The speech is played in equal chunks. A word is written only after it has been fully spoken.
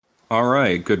All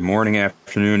right. Good morning,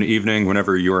 afternoon, evening,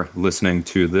 whenever you're listening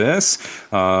to this.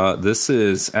 This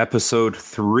is episode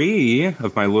 3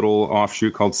 of my little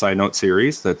offshoot called Sidenote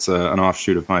series. That's an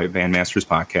offshoot of my Bandmasters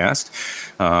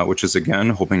podcast, which is,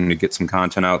 again, hoping to get some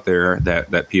content out there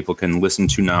that people can listen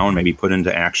to now and maybe put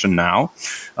into action now.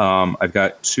 I've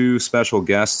got 2 special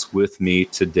guests with me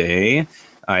today.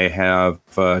 I have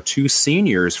 2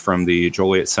 seniors from the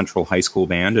Joliet Central High School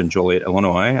Band in Joliet,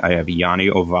 Illinois. I have Yanni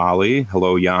Ovalle.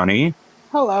 Hello, Yanni.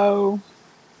 Hello.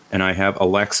 And I have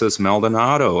Alexus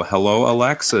Maldonado. Hello,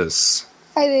 Alexus.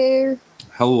 Hi there.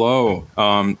 Hello.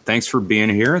 Thanks for being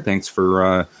here. Thanks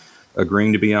for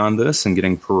agreeing to be on this and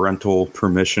getting parental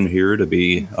permission here to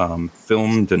be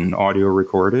filmed and audio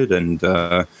recorded, and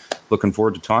looking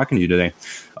forward to talking to you today.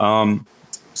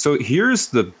 So here's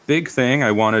the big thing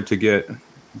I wanted to get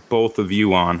both of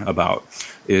you on about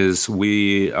is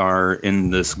we are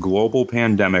in this global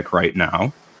pandemic right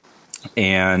now,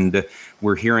 and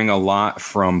we're hearing a lot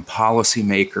from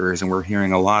policymakers, and we're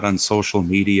hearing a lot on social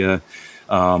media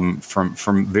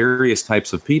from various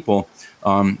types of people.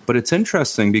 But it's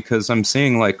interesting because I'm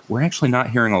seeing we're actually not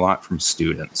hearing a lot from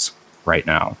students right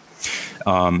now.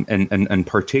 And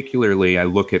particularly I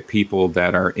look at people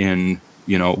that are in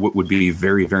what would be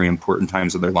very, very important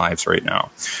times of their lives right now.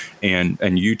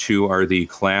 And you two are the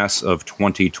class of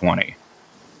 2020.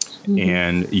 Mm-hmm.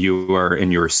 And you are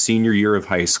in your senior year of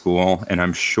high school. And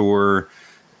I'm sure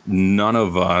none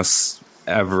of us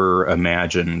ever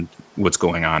imagined what's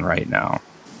going on right now.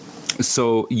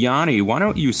 So, Yanni, why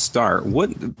don't you start?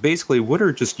 What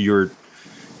are just your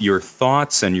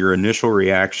thoughts and your initial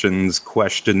reactions,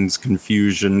 questions,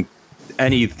 confusion,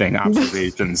 anything,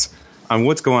 observations on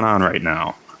what's going on right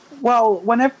now? Well,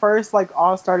 when it first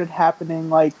all started happening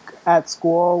at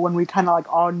school, when we kind of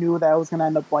all knew that it was gonna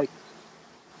end up we're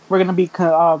gonna be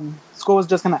school was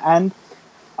just gonna end,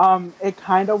 it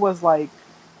kind of was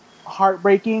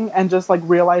heartbreaking, and just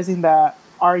realizing that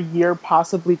our year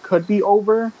possibly could be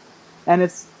over,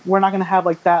 and we're not gonna have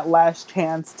that last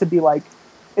chance to be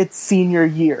it's senior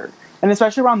year. And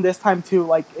especially around this time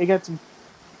too, it gets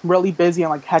really busy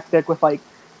and hectic with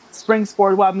spring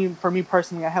sports. Well, I mean, for me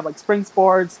personally, I have spring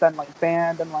sports, then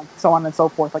band, and so on and so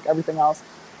forth, everything else.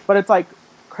 But it's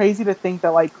crazy to think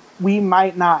that we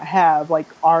might not have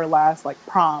our last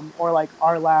prom, or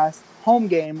our last home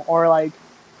game, or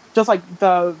just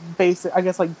the basic, I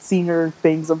guess, senior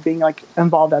things of being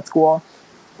involved at school.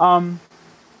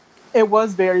 It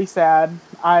was very sad.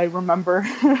 I remember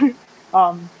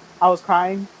I was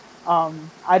crying.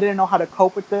 I didn't know how to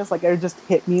cope with this. It just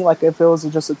hit me if it was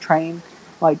just a train.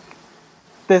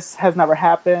 This has never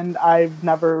happened. I've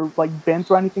never been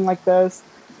through anything like this.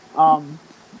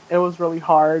 It was really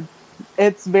hard.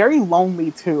 It's very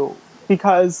lonely too,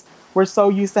 because we're so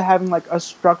used to having a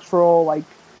structural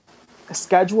a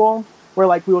schedule where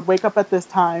we would wake up at this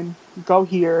time, go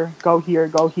here, go here,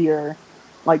 go here,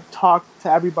 talk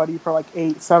to everybody for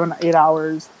 7, 8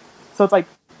 hours. So it's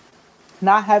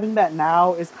not having that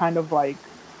now is kind of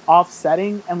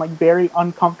offsetting and very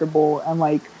uncomfortable,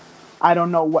 and I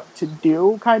don't know what to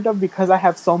do, kind of, because I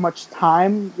have so much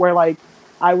time where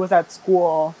I was at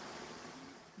school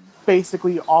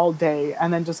basically all day,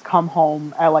 and then just come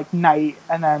home at night,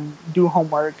 and then do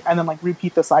homework, and then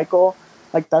repeat the cycle.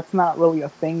 That's not really a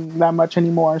thing that much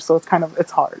anymore. So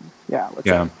it's hard. Yeah.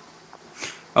 Yeah.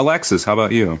 Alexus, how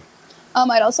about you?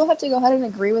 I'd also have to go ahead and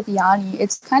agree with Yanni.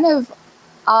 It's kind of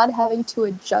odd having to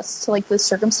adjust to the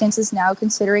circumstances now,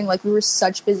 considering we were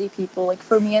such busy people.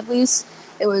 For me at least,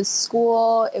 it was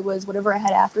school, it was whatever I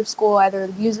had after school, either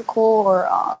the musical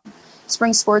or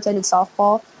spring sports. I did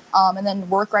softball, and then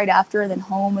work right after, and then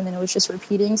home, and then it was just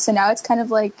repeating. So now it's kind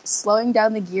of slowing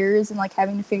down the gears and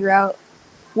having to figure out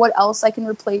what else I can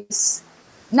replace,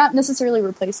 not necessarily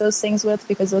replace those things with,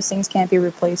 because those things can't be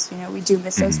replaced. We do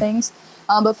miss those things,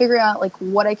 but figuring out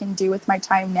what I can do with my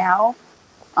time now.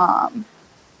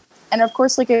 And of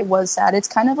course, it was sad. It's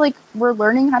kind of we're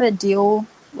learning how to deal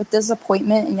with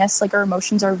disappointment, and yes, our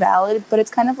emotions are valid, but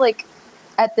it's kind of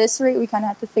at this rate, we kind of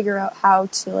have to figure out how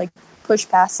to push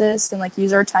past this and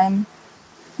use our time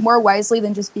more wisely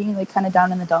than just being kind of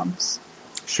down in the dumps.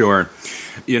 Sure.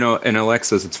 And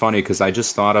Alexis, it's funny because I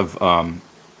just thought of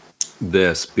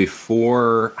this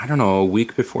before, I don't know, a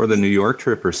week before the New York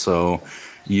trip or so.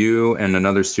 You and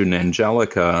another student,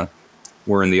 Angelica,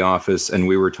 were in the office, and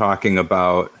we were talking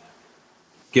about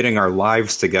getting our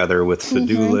lives together with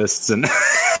to-do lists and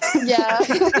yeah.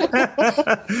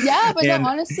 Yeah, but no,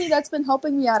 honestly, that's been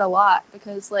helping me out a lot,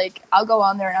 because I'll go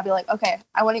on there and I'll be okay,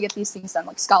 I want to get these things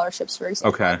done, scholarships, for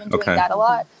example. Okay. I've been doing that a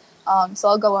lot. So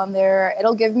I'll go on there.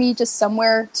 It'll give me just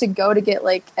somewhere to go to get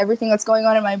like everything that's going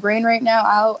on in my brain right now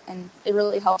out, and it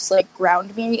really helps like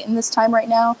ground me in this time right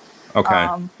now. Okay.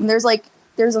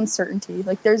 There's uncertainty,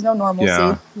 like there's no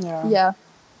normalcy. Yeah.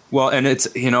 Well, and it's,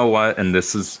 you know what, and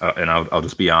this is, and I'll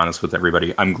just be honest with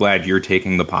everybody. I'm glad you're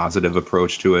taking the positive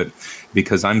approach to it,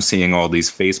 because I'm seeing all these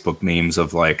Facebook memes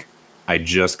of like, I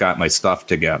just got my stuff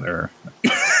together,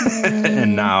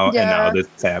 and now this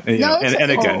is happening. You know,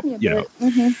 and again, you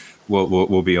know,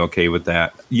 we'll be okay with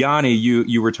that. Yanni,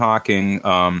 you were talking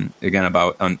again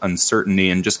about uncertainty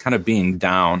and just kind of being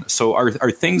down. So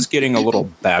are things getting a little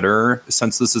better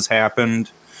since this has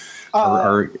happened?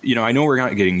 Or you know, I know we're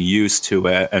not getting used to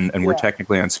it, and we're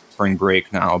technically on spring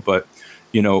break now, but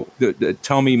you know,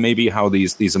 tell me maybe how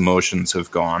these emotions have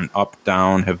gone up,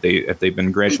 down. Have they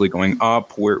been gradually going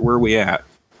up? Where are we at?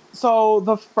 So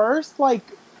the first like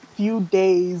few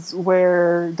days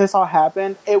where this all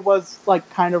happened, it was like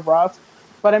kind of rough.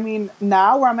 But I mean,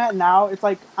 now where I'm at now, it's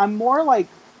like I'm more like,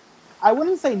 I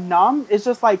wouldn't say numb. It's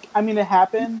just like, I mean, it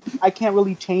happened. I can't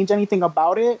really change anything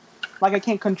about it. Like I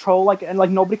can't control, like, and like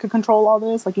nobody could control all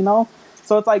this, like, you know?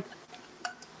 So it's like,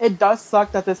 it does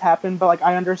suck that this happened, but like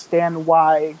I understand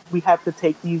why we have to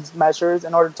take these measures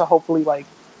in order to hopefully like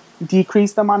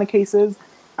decrease the amount of cases.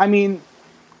 I mean,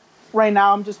 right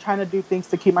now I'm just trying to do things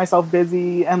to keep myself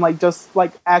busy and like just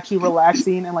like actually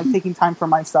relaxing and like taking time for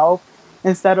myself,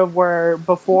 instead of where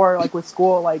before, like with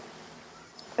school, like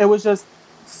it was just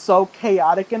so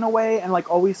chaotic in a way and like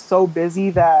always so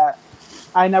busy that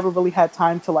I never really had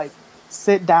time to like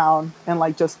sit down and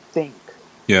like just think.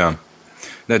 Yeah.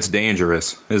 That's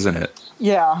dangerous, isn't it?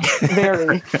 Yeah,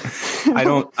 very. I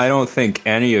don't think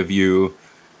any of you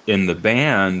in the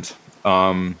band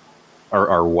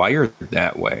are wired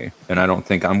that way, and I don't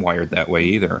think I'm wired that way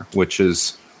either. Which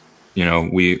is, you know,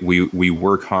 we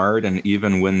work hard, and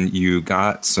even when you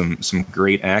got some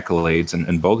great accolades,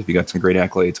 and both of you got some great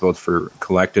accolades, both for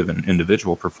collective and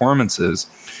individual performances.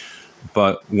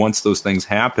 But once those things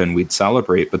happen, we'd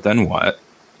celebrate. But then what?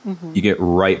 Mm-hmm. You get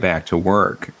right back to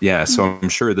work. Yeah, so I'm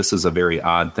sure this is a very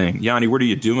odd thing. Yanni, what are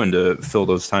you doing to fill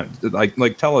those times?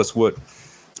 Like, tell us what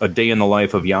a day in the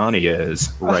life of Yanni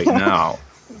is right now.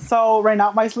 So right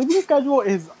now, my sleeping schedule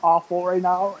is awful right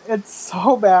now. It's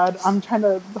so bad. I'm trying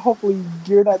to hopefully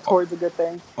gear that towards a good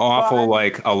thing. Awful,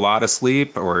 like a lot of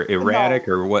sleep or erratic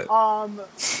or what?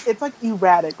 It's like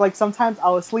erratic. Like sometimes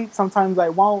I'll sleep, sometimes I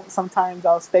won't. Sometimes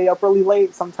I'll stay up really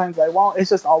late, sometimes I won't. It's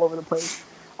just all over the place.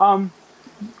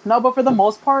 No, but for the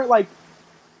most part, like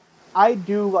I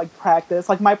do like practice.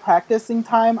 Like my practicing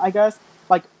time, I guess,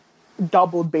 like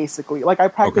doubled basically. Like I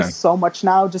practice so much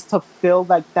now just to fill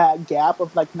like that gap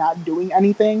of like not doing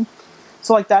anything.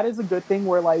 So like that is a good thing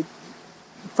where like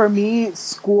for me,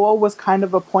 school was kind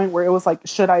of a point where it was like,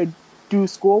 should I do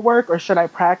schoolwork or should I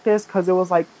practice? Because it was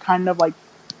like kind of like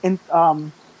in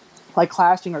like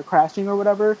clashing or crashing or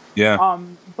whatever. Yeah.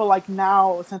 But like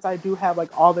now, since I do have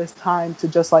like all this time to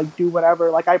just like do whatever,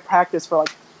 like I practice for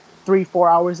like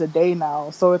 3-4 hours a day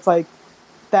now. So it's like,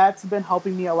 that's been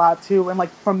helping me a lot too. And like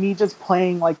for me, just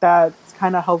playing like that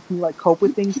kind of helps me like cope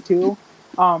with things too.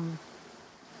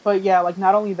 But yeah, like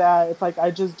not only that, it's like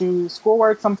I just do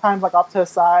schoolwork sometimes like off to the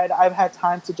side. I've had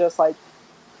time to just like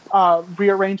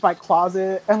rearrange my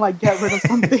closet and like get rid of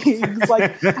some things.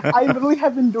 Like I literally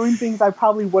have been doing things I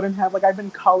probably wouldn't have. Like I've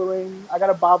been coloring. I got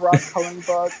a Bob Ross coloring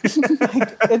book.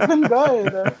 Like, it's been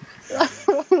good.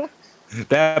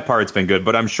 That part's been good,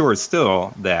 but I'm sure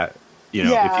still that, you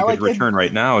know, if you could return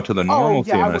right now to the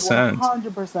normalcy in a sense.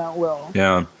 100% will.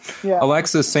 Yeah.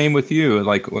 Alexus, same with you.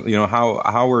 Like, you know,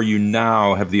 how are you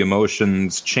now? Have the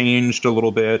emotions changed a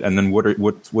little bit? And then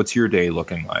what's your day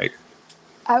looking like?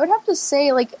 I would have to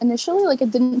say, like, initially, like,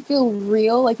 it didn't feel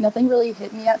real. Like, nothing really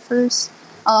hit me at first.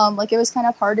 Like, it was kind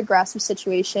of hard to grasp the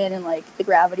situation and, like, the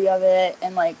gravity of it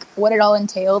and, like, what it all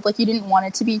entailed. Like, you didn't want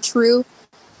it to be true.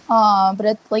 But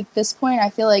at, like, this point, I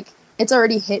feel like it's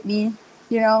already hit me,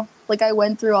 you know? Like, I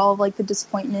went through all of, like, the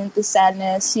disappointment, the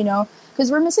sadness, you know? Because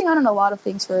we're missing out on a lot of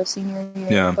things for our senior year.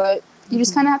 Yeah. But you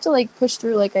just kind of have to, like, push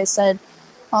through, like I said.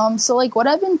 So, like, what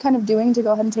I've been kind of doing to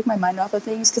go ahead and take my mind off of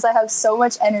things, because I have so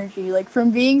much energy, like,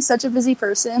 from being such a busy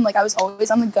person, like, I was always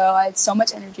on the go, I had so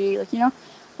much energy, like, you know,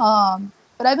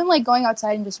 but I've been, like, going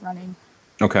outside and just running.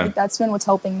 Okay. Like, that's been what's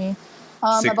helping me.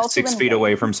 I've also 6 feet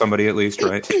away from somebody at least,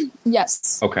 right?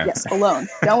 Yes. Okay. Yes, alone.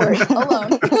 Don't worry,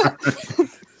 alone.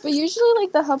 But usually,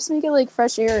 like, that helps me get, like,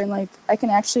 fresh air, and, like, I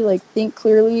can actually, like, think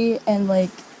clearly, and,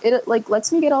 like, it, like,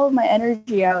 lets me get all of my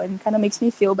energy out and kind of makes me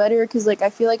feel better because, like,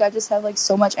 I feel like I just have, like,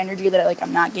 so much energy that, like,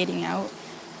 I'm not getting out.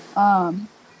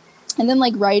 And then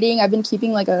like writing, I've been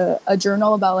keeping like a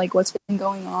journal about like what's been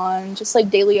going on, just like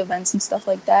daily events and stuff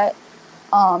like that.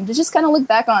 To just kind of look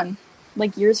back on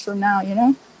like years from now, you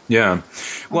know? Yeah.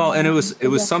 Well, and it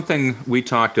was something we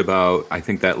talked about, I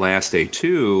think that last day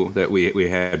too, that we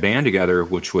had band together,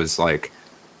 which was like,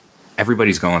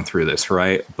 everybody's going through this,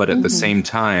 right? But at the same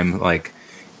time, like,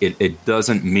 it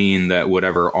doesn't mean that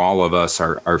whatever all of us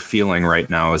are feeling right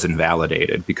now is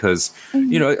invalidated, because,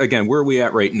 you know, again, where are we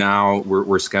at right now?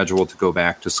 We're scheduled to go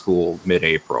back to school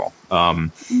mid-April.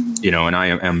 You know, and I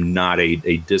am not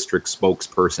a district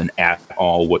spokesperson at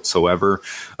all whatsoever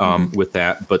with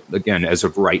that. But again, as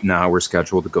of right now, we're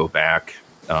scheduled to go back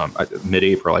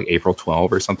mid-April, like April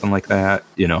 12 or something like that.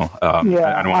 You know, I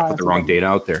don't want to put the wrong date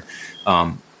out there.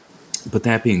 But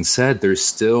that being said, there's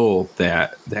still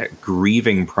that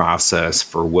grieving process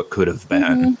for what could have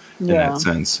been in that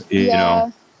sense, you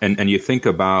know, and you think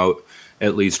about,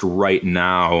 at least right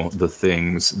now, the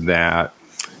things that,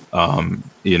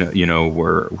 you know,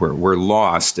 we're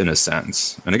lost in a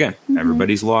sense. And again,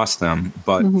 everybody's lost them,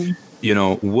 but you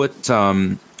know,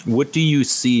 what do you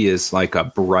see as like a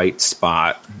bright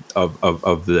spot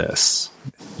of this,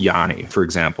 Yanni, for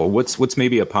example? What's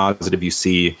maybe a positive you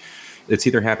see it's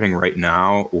either happening right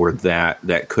now or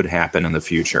that could happen in the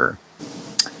future?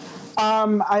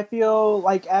 I feel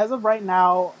like as of right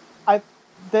now,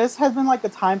 this has been like a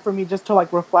time for me just to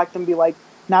like reflect and be like,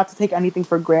 not to take anything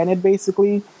for granted,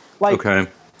 basically. Like,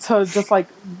 to just like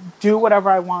do whatever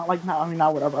I want. Like, not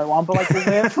whatever I want, but like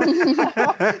live.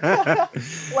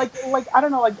 like I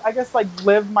don't know. Like, I guess like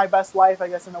live my best life, I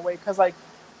guess, in a way. Because like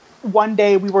one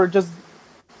day we were just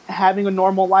having a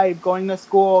normal life, going to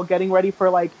school, getting ready for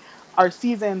like our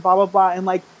season, blah blah blah. And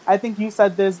like, I think you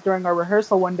said this during our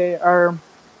rehearsal one day, or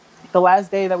the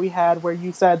last day that we had, where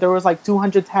you said there was like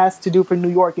 200 tasks to do for New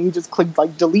York, and you just clicked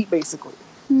like delete, basically.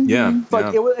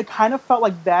 Like it kind of felt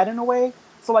like that in a way.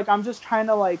 So like, I'm just trying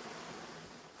to like,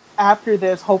 after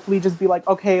this, hopefully just be like,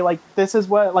 okay, like this is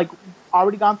what, like,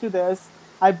 already gone through this,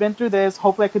 I've been through this,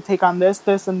 hopefully I could take on this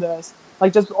and this,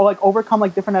 like just like overcome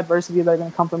like different adversities that are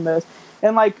going to come from this.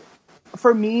 And like,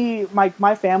 for me,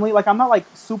 my family, like I'm not like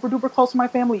super duper close to my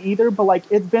family either, but like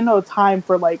it's been a time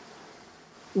for like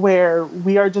where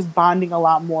we are just bonding a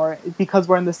lot more because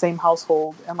we're in the same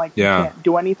household and like we can't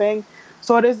do anything.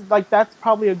 So it is like, that's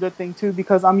probably a good thing too,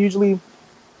 because I'm usually,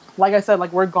 like I said,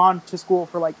 like we're gone to school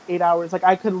for like 8 hours. Like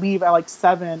I could leave at like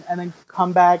 7 and then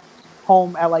come back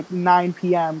home at like 9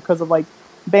 p.m. because of like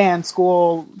band,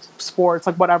 school, sports,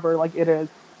 like whatever, like it is.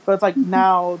 But it's like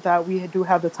now that we do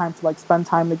have the time to like spend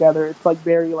time together, it's like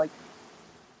very like,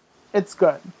 it's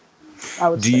good. I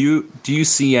would say. Do you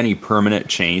see any permanent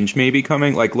change maybe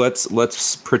coming? Like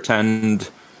let's pretend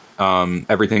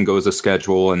everything goes as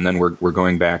schedule and then we're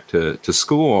going back to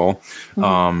school.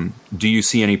 Do you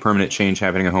see any permanent change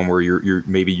happening at home where you're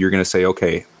going to say,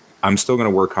 okay, I'm still going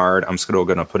to work hard, I'm still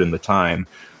going to put in the time.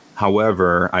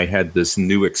 However, I had this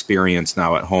new experience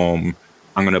now at home.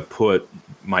 I'm going to put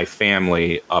my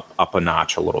family up a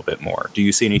notch a little bit more. Do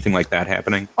you see anything like that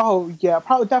happening? Oh yeah,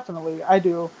 probably, definitely. I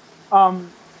do.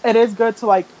 It is good to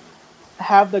like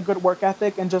have the good work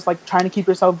ethic and just like trying to keep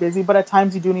yourself busy, but at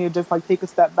times you do need to just like take a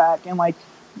step back and like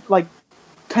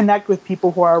connect with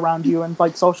people who are around you and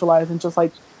like socialize and just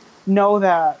like know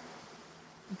that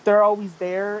they're always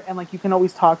there and like you can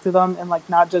always talk to them and like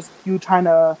not just you trying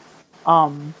to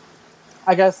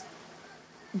I guess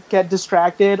get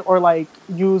distracted or like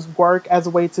use work as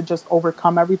a way to just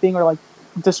overcome everything or like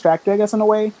distract you, I guess, in a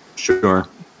way. Sure.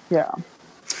 Yeah.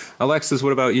 Alexus,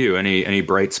 what about you? Any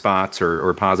bright spots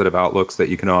or positive outlooks that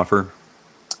you can offer?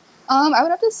 I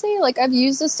would have to say, like, I've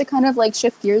used this to kind of, like,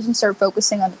 shift gears and start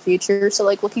focusing on the future. So,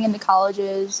 like, looking into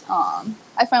colleges,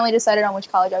 I finally decided on which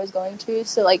college I was going to.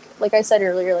 So, like I said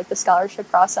earlier, like, the scholarship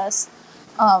process,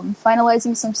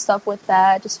 finalizing some stuff with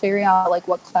that, just figuring out, like,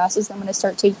 what classes I'm going to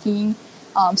start taking,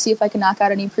 see if I can knock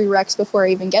out any prereqs before I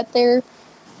even get there.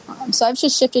 So I've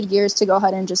just shifted gears to go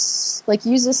ahead and just, like,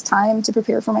 use this time to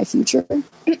prepare for my future.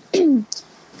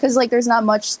 Because, like, there's not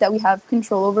much that we have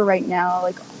control over right now.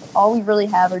 Like, all we really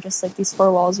have are just, like, these four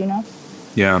walls, you know?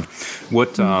 Yeah.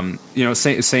 What, you know,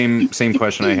 same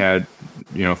question I had,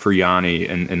 you know, for Yanni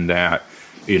and that,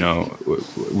 you know,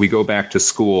 we go back to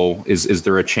school. Is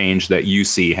there a change that you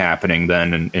see happening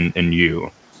then in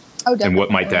you? Oh, definitely. And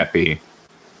what might that be?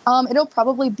 It'll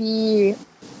probably be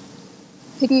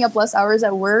picking up less hours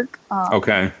at work.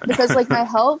 Okay. Because, like, my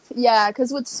health, yeah,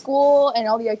 because with school and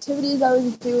all the activities I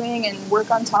was doing and work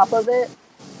on top of it,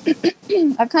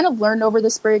 I've kind of learned over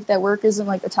this break that work isn't,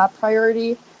 like, a top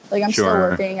priority. Like, I'm still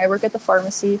working. I work at the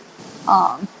pharmacy.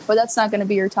 But that's not going to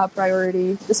be your top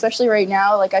priority, especially right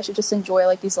now. Like, I should just enjoy,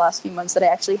 like, these last few months that I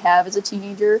actually have as a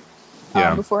teenager.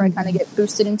 before I kind of get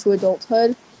boosted into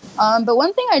adulthood. But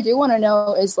one thing I do want to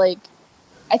know is, like,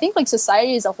 I think, like,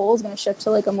 society as a whole is going to shift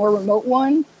to, like, a more remote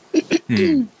one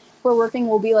where working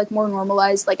will be, like, more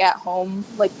normalized, like, at home.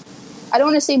 Like, I don't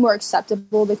want to say more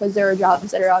acceptable because there are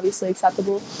jobs that are obviously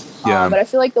acceptable. But I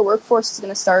feel like the workforce is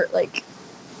going to start, like,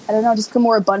 I don't know, just become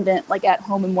more abundant, like, at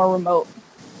home and more remote.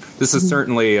 This is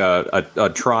certainly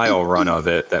a trial run of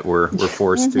it that we're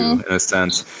forced to, in a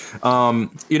sense. Well,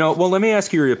 let me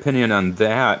ask you your opinion on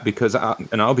that, because,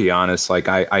 and I'll be honest, like,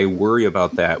 I worry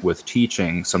about that with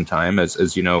teaching sometime,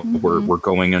 as you know, we're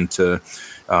going into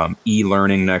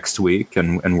e-learning next week,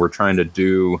 and we're trying to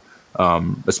do,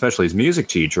 especially as music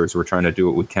teachers, we're trying to do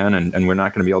what we can, and we're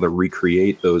not going to be able to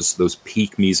recreate those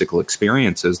peak musical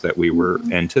experiences that we were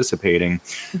anticipating.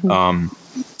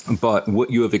 But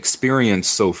what you have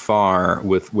experienced so far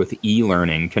with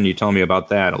e-learning, can you tell me about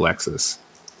that, Alexus?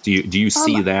 Do you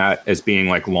see that as being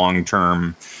like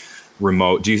long-term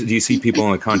remote? Do you see people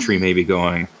in the country maybe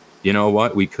going, you know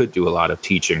what, we could do a lot of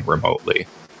teaching remotely?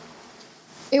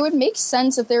 It would make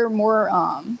sense if there were more,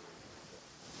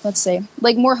 let's say,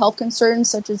 like more health concerns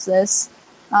such as this.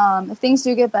 If things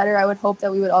do get better, I would hope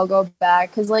that we would all go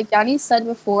back. Because like Yanni said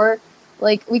before,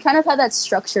 like we kind of had that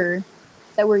structure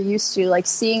that we're used to, like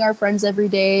seeing our friends every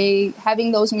day,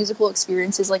 having those musical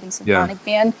experiences like in symphonic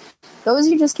band. Those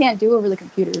you just can't do over the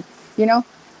computer, you know?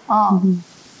 I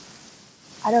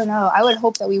don't know. I would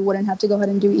hope that we wouldn't have to go ahead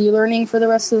and do e-learning for the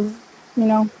rest of,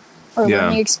 our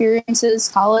learning experiences,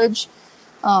 college.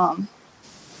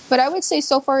 But I would say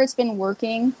so far it's been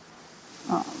working.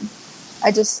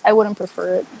 I wouldn't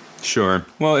prefer it. Sure.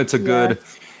 Well, it's a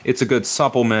good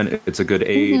supplement. It's a good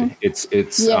aid. It's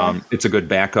a good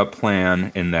backup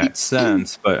plan in that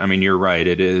sense. But I mean, you're right.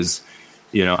 It is,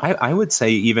 I would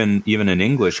say even an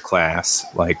English class,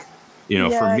 like,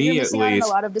 for me at least, a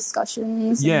lot of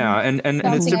discussions. And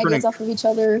it's different ideas off of each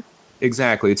other.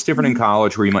 Exactly. It's different in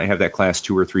college where you might have that class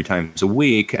 2 or 3 times a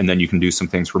week, and then you can do some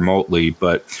things remotely.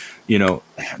 But,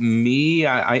 me,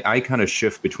 I kind of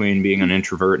shift between being an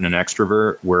introvert and an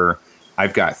extrovert, where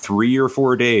I've got 3 or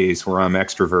 4 days where I'm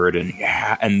extrovert,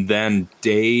 and then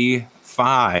day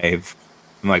 5,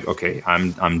 I'm like, okay,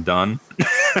 I'm done.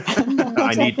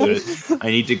 I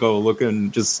need to go look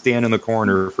and just stand in the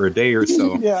corner for a day or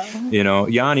so.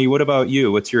 Yanni, what about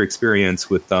you? What's your experience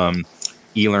with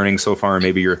e-learning so far, and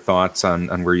maybe your thoughts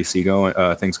on where you see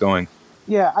things going?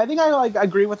 Yeah, I think I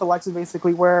agree with Alexus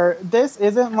basically, where this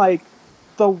isn't like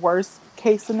the worst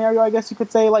case scenario, I guess you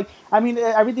could say. Like, I mean,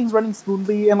 everything's running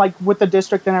smoothly, and like with the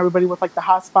district and everybody with like the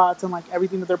hotspots and like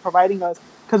everything that they're providing us,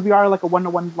 because we are like a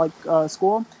 1-to-1 like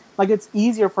school. Like, it's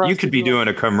easier for us. You could be doing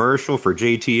a commercial for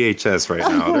JTHS right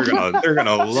now. They're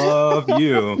gonna love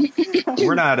you.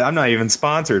 I'm not even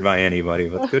sponsored by anybody,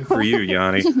 but good for you,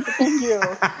 Yanni. Thank you.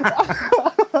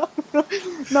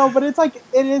 No, but it's like,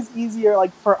 it is easier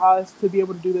like for us to be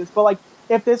able to do this. But like,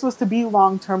 if this was to be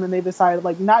long term, and they decided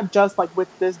like not just like with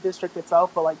this district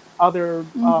itself, but like other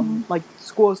like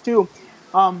schools too,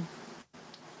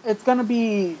 it's gonna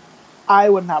be. I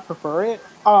would not prefer it.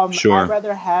 Sure. I'd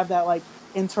rather have that like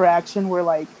interaction where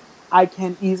like I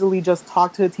can easily just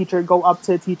talk to a teacher, go up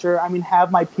to a teacher. I mean, have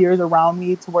my peers around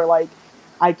me to where like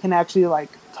I can actually like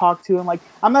talk to, and like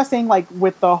I'm not saying like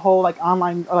with the whole like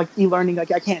online or like e-learning,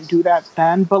 like I can't do that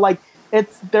then, but like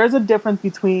there's a difference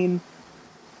between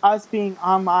us being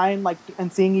online like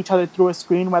and seeing each other through a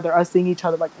screen, whether us seeing each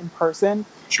other like in person.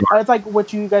 Sure. Or it's like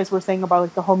what you guys were saying about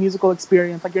like the whole musical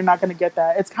experience, like you're not going to get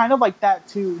that. It's kind of like that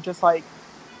too, just like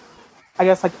I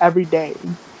guess like every day.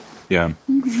 Yeah.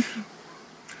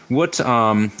 What,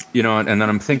 and then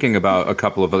I'm thinking about a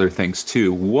couple of other things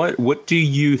too. What do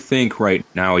you think right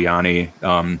now, Yanni?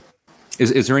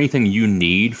 Is there anything you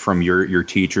need from your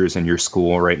teachers and your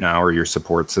school right now, or your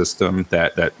support system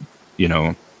that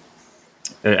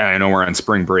I know we're on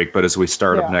spring break, but as we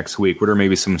start up next week, what are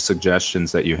maybe some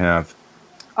suggestions that you have?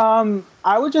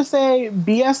 I would just say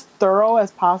be as thorough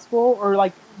as possible, or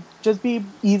like just be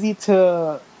easy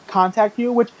to contact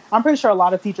you, which I'm pretty sure a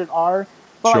lot of teachers are.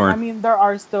 But sure. Like, I mean, there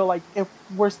are still like, if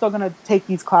we're still going to take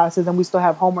these classes and we still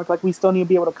have homework, like we still need to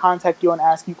be able to contact you and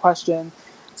ask you questions.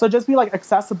 So just be like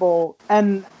accessible.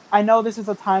 And I know this is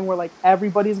a time where like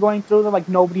everybody's going through it, like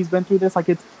nobody's been through this, like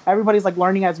everybody's like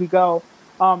learning as we go.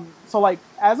 So like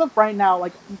as of right now,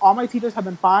 like all my teachers have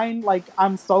been fine. Like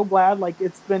I'm so glad. Like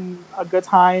it's been a good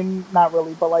time. Not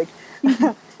really, but like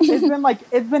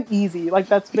it's been easy. Like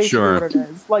that's basically what it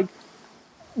is. Like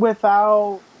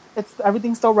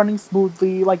everything's still running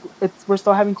smoothly. Like we're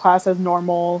still having class as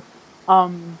normal. I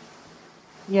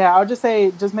would just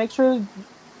say just make sure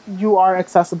you are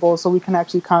accessible so we can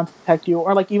actually contact you,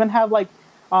 or like even have like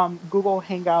Google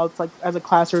Hangouts like as a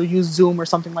class or use Zoom or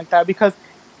something like that, because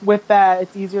with that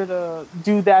it's easier to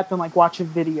do that than like watch a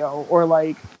video or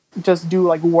like just do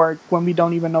like work when we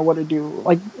don't even know what to do,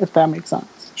 like if that makes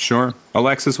sense. Sure.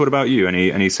 Alexus, what about you?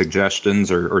 Any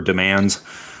suggestions or demands?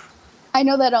 I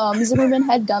know that Zimmerman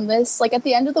had done this. Like at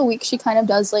the end of the week, she kind of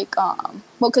does like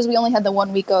because we only had the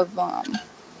 1 week of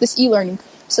this e-learning.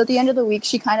 So at the end of the week,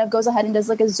 she kind of goes ahead and does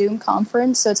like a Zoom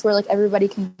conference. So it's where like everybody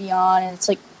can be on, and it's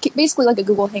like basically like a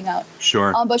Google Hangout.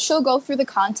 Sure. But she'll go through the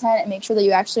content and make sure that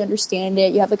you actually understand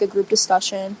it. You have like a group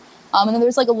discussion. And then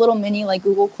there's like a little mini like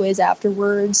Google quiz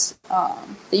afterwards that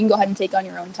you can go ahead and take on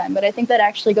your own time. But I think that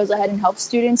actually goes ahead and helps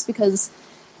students, because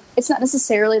it's not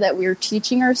necessarily that we're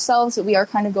teaching ourselves, but we are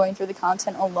kind of going through the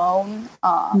content alone,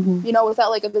 you know,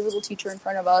 without like a visible teacher in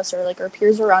front of us or like our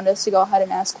peers around us to go ahead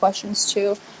and ask questions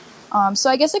to. So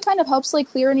I guess it kind of helps like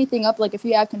clear anything up. Like if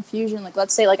you have confusion, like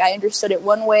let's say like I understood it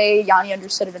one way, Yanni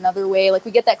understood it another way, like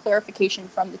we get that clarification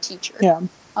from the teacher. Yeah.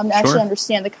 To actually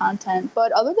understand the content.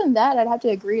 But other than that, I'd have to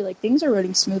agree, like things are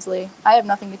running smoothly. I have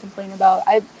nothing to complain about.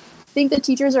 I think the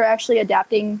teachers are actually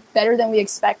adapting better than we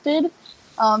expected.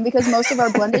 Because most of our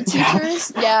blended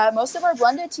teachers,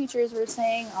 were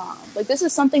saying, like, this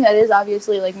is something that is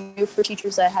obviously, like, new for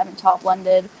teachers that haven't taught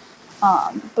blended.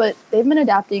 But they've been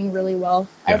adapting really well.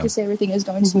 Yeah. I have to say everything is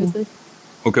going smoothly.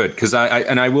 Well, good. Because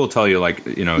I will tell you, like,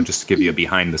 you know, just to give you a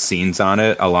behind the scenes on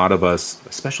it, a lot of us,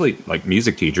 especially, like,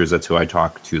 music teachers, that's who I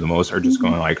talk to the most, are just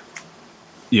going, like,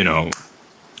 you know,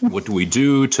 what do we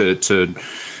do to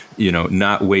you know,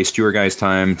 not waste your guys'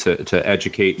 time to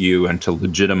educate you and to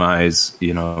legitimize,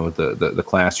 you know, the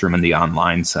classroom in the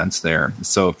online sense there.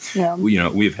 So, you know,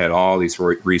 we've had all these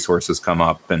resources come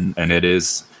up, and it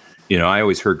is, you know, I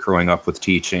always heard growing up with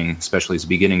teaching, especially as a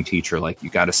beginning teacher, like you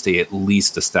got to stay at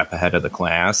least a step ahead of the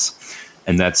class.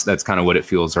 And that's kind of what it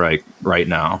feels like right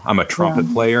now. I'm a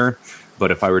trumpet player, but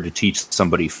if I were to teach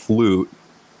somebody flute,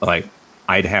 like,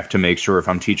 I'd have to make sure if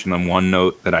I'm teaching them one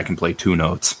note that I can play two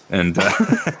notes. And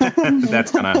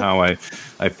that's kind of how I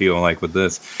feel like with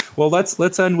this. Well,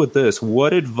 let's end with this.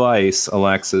 What advice,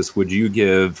 Alexus, would you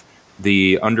give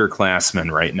the underclassmen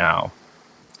right now?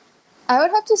 I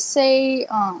would have to say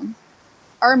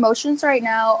our emotions right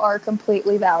now are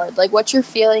completely valid. Like what you're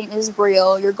feeling is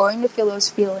real. You're going to feel those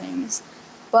feelings.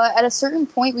 But at a certain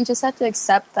point, we just have to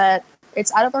accept that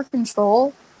it's out of our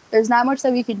control. There's not much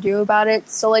that we can do about it.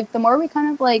 So, like, the more we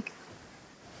kind of, like,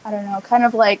 I don't know, kind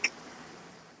of, like,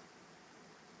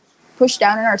 push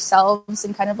down on ourselves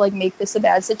and kind of, like, make this a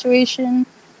bad situation,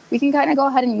 we can kind of go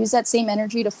ahead and use that same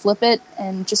energy to flip it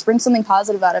and just bring something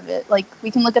positive out of it. Like,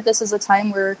 we can look at this as a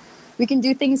time where we can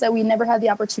do things that we never had the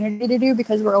opportunity to do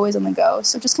because we're always on the go.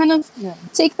 So just kind of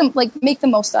take them, like, make the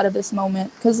most out of this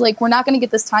moment. Because, like, we're not going to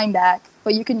get this time back,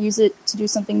 but you can use it to do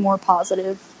something more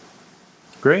positive.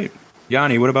 Great.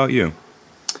 Yanni, what about you?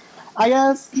 I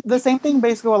guess the same thing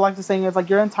basically what Alex is saying is, like,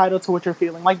 you're entitled to what you're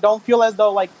feeling. Like, don't feel as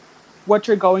though, like, what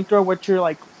you're going through or what you're,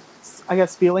 like, I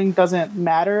guess, feeling doesn't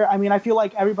matter. I mean, I feel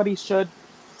like everybody should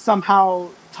somehow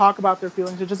talk about their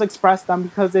feelings or just express them,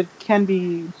 because it can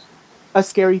be a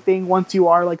scary thing once you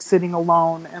are, like, sitting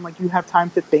alone and, like, you have time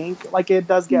to think. Like, it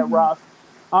does get rough.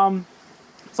 So,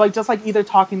 like, just, like, either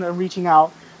talking or reaching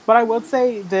out. But I would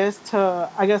say this to,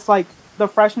 I guess, like, the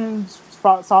freshmen,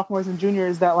 sophomores and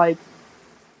juniors, that like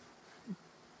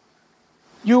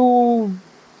you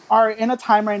are in a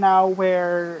time right now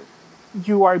where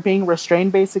you are being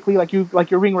restrained, basically, like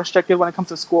you're being restricted when it comes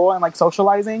to school and like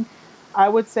socializing. I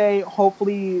would say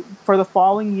hopefully for the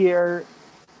following year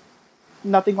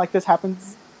nothing like this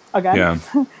happens again.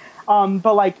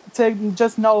 But like to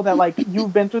just know that like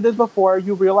you've been through this before,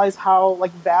 you realize how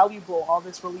like valuable all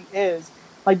this really is.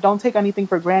 Like, don't take anything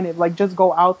for granted. Like, just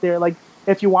go out there. Like,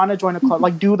 if you want to join a club,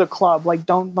 like, do the club. Like,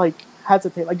 don't, like,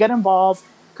 hesitate. Like, get involved.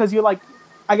 Because you're, like,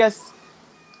 I guess,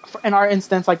 in our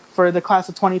instance, like, for the class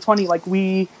of 2020, like,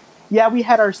 we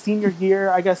had our senior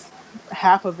year, I guess,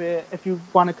 half of it, if you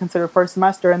want to consider first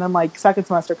semester. And then, like, second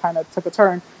semester kind of took a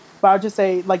turn. But I would just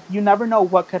say, like, you never know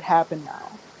what could happen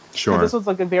now. Sure. This was,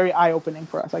 like, a very eye-opening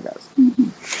for us, I guess.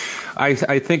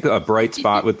 I think a bright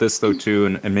spot with this, though,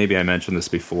 too, and maybe I mentioned this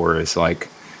before, is like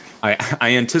I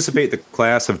anticipate the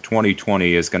class of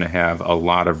 2020 is going to have a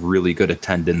lot of really good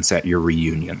attendance at your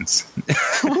reunions,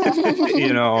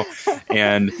 you know,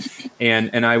 and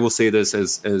I will say this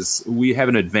as we have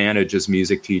an advantage as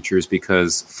music teachers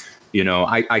because, you know,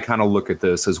 I kind of look at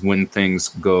this as when things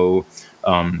go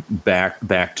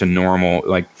back to normal,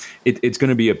 like it's going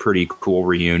to be a pretty cool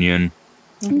reunion.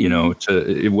 You know,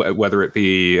 whether it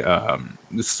be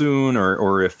soon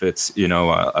or if it's, you know,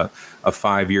 a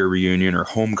 5-year reunion or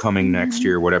homecoming next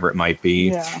year, whatever it might be.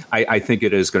 Yeah. I think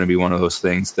it is going to be one of those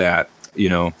things that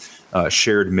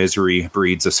shared misery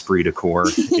breeds esprit de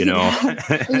corps,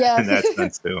 Yeah. in that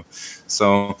sense too.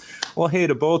 So, well, hey,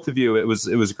 to both of you, it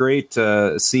was great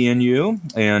seeing you,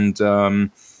 and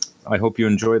I hope you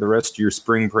enjoy the rest of your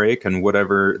spring break and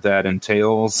whatever that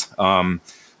entails.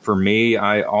 For me,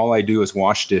 all I do is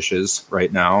wash dishes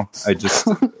right now.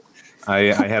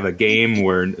 I have a game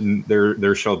where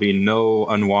there shall be no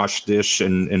unwashed dish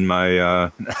in my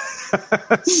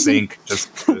sink,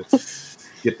 just to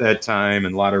get that time,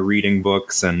 and a lot of reading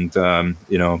books. And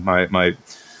my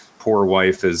poor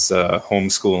wife is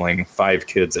homeschooling 5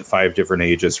 kids at 5 different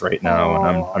ages right now,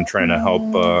 and I'm trying to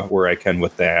help where I can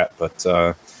with that. But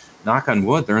knock on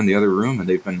wood, they're in the other room, and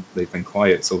they've been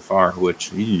quiet so far.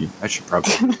 Which I should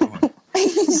probably go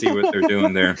and see what they're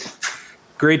doing there.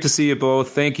 Great to see you both.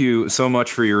 Thank you so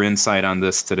much for your insight on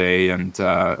this today, and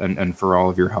for all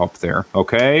of your help there.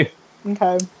 Okay?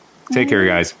 Okay. Take care,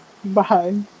 guys.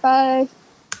 Bye. Bye.